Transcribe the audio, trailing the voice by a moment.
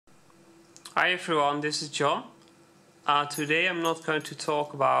Hi everyone, this is John. Today I'm not going to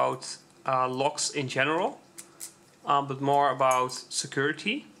talk about locks in general, but more about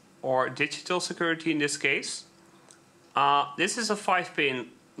security, or digital security in this case. This is a 5-pin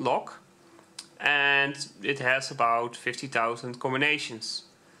lock and it has about 50,000 combinations.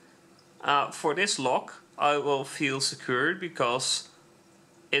 For this lock I will feel secure because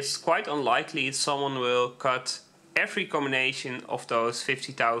it's quite unlikely someone will cut every combination of those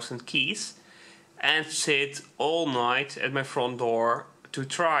 50,000 keys and sit all night at my front door to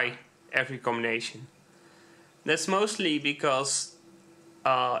try every combination. That's mostly because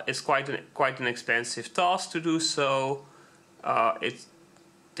it's quite an expensive task to do so. It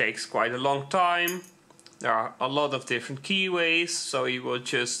takes quite a long time. There are a lot of different keyways, so you will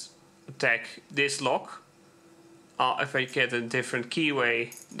just attack this lock. If I get a different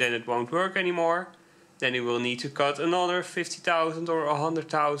keyway, then it won't work anymore. Then you will need to cut another 50,000 or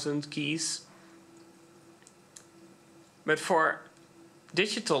 100,000 keys. But for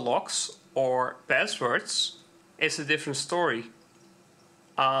digital locks or passwords, it's a different story.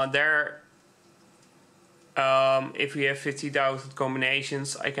 If we have 50,000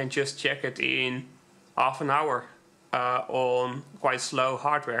 combinations, I can just check it in half an hour on quite slow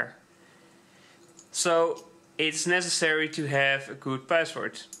hardware. So it's necessary to have a good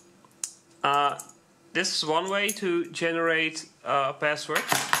password. This is one way to generate a password,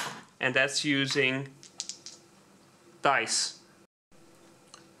 and that's using dice.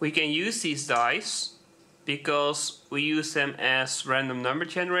 We can use these dice because we use them as random number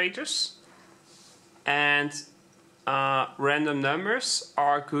generators, and random numbers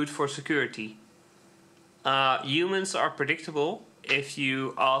are good for security. Humans are predictable. If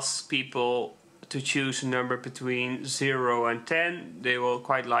you ask people to choose a number between 0 and 10, they will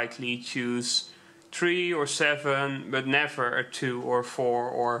quite likely choose 3 or 7, but never a 2 or 4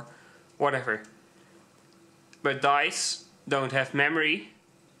 or whatever. But dice don't have memory.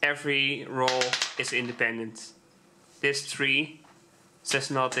 Every roll is independent. This 3 says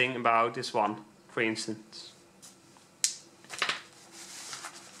nothing about this 1, for instance.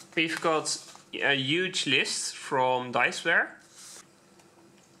 We've got a huge list from Diceware.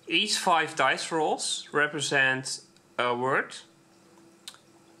 Each 5 dice rolls represent a word,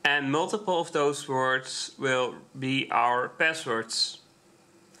 and multiple of those words will be our passwords.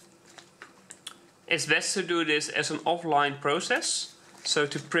 It's best to do this as an offline process, so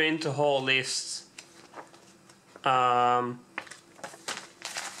to print the whole list,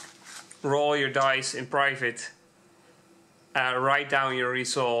 roll your dice in private, write down your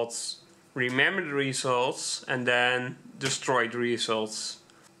results, remember the results, and then destroy the results.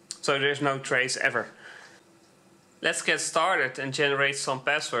 So there's no trace ever. Let's get started and generate some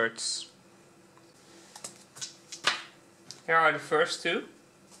passwords. Here are the first two.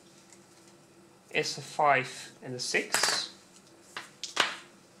 It's a 5 and a 6.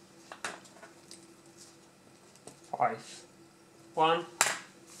 5, 1,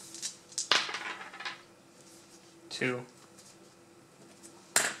 2,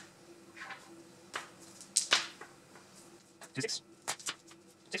 6,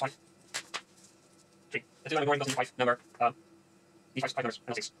 6, 5, 3. The 2 I'm ignoring doesn't 5 number. These 5 numbers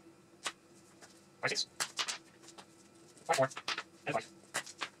and 6. 5, 6, 5, 4, and 5.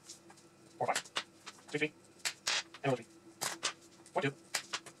 4, 5. 3, 3, and 1, 3. 4, 2,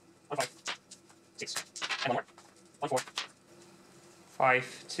 1, 5, 6, and 1 more. 1, 4.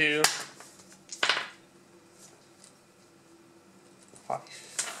 5, 2, 5.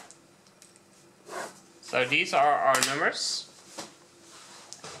 So these are our numbers.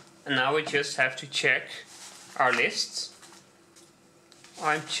 And now we just have to check our lists.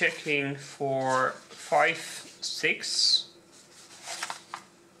 I'm checking for 5, 6.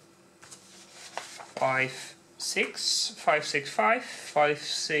 5, 6, 5, 6, 5, 5,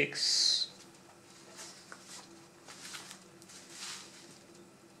 6,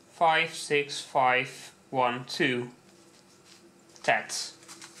 5, 6, 5, 1, 2. That.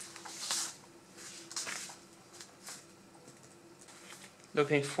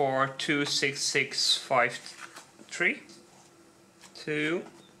 Looking for 2, 6, 6, 5, 3. 2,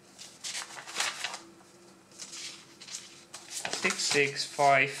 6, 6,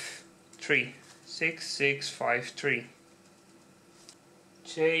 5, 3. 6, 6, 5, 3.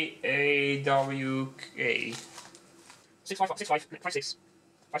 J-A-W-K. 6, 5, 6, 5, 5, 6.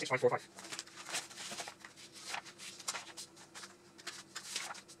 5, 6, 5, 4, 5.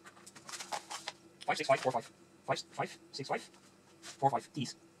 5, 6, 5, 4, 5. 5, 5, 6, 5, 4, 5.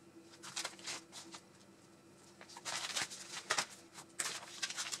 These.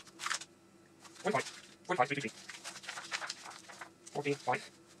 45, 45, 3, 3, 3. 14,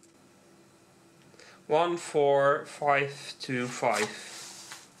 5. 14525.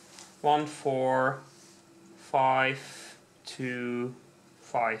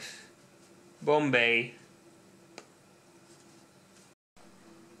 14525. Bombay.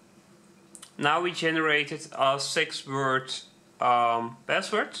 Now we generated a 6-word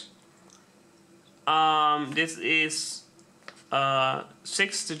password. This is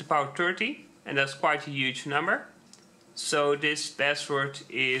 6 to the power 30, and that's quite a huge number. So this password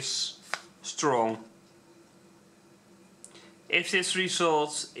is strong. If this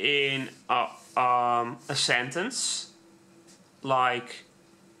results in a sentence like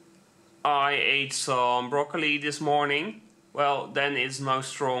I ate some broccoli this morning, well, then it's no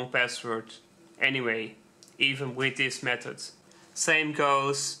strong password anyway, even with this method. Same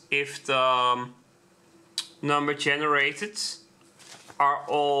goes if the number generated are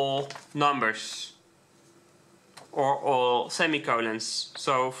all numbers or all semicolons.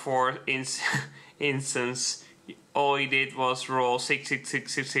 So for instance, all you did was roll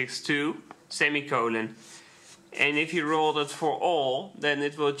 666662 semicolon. And if you rolled it for all, then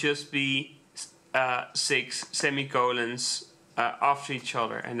it will just be 6 semicolons after each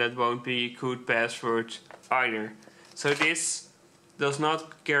other, and that won't be a good password either. So this does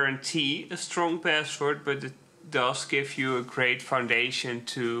not guarantee a strong password, but it does give you a great foundation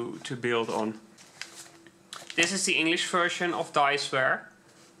to build on. This is the English version of Diceware,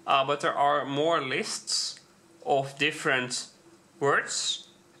 but there are more lists of different words,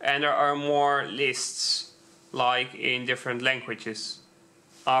 and there are more lists like in different languages.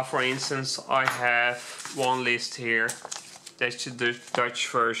 For instance, I have one list here, that's the Dutch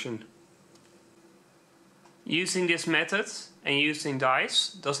version. Using this method and using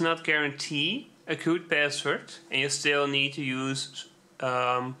Dice does not guarantee a good password, and you still need to use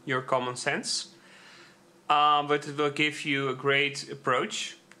your common sense. But it will give you a great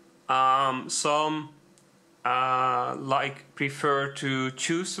approach. Some prefer to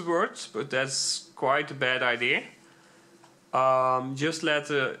choose the words, but that's quite a bad idea. Just let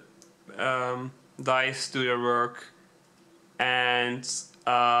the dice do their work and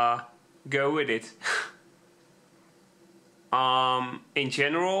go with it. In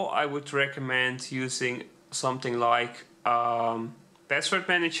general, I would recommend using something like Password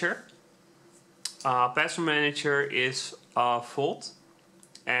Manager. Password Manager is a vault,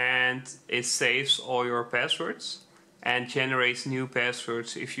 and it saves all your passwords and generates new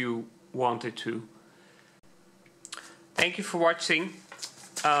passwords if you want it to. Thank you for watching.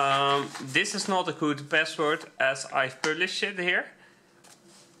 This is not a good password as I've published it here.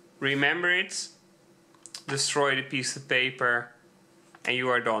 Remember it, destroy the piece of paper, and you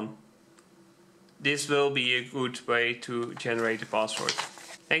are done. This will be a good way to generate a password.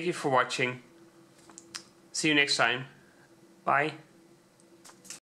 Thank you for watching. See you next time. Bye.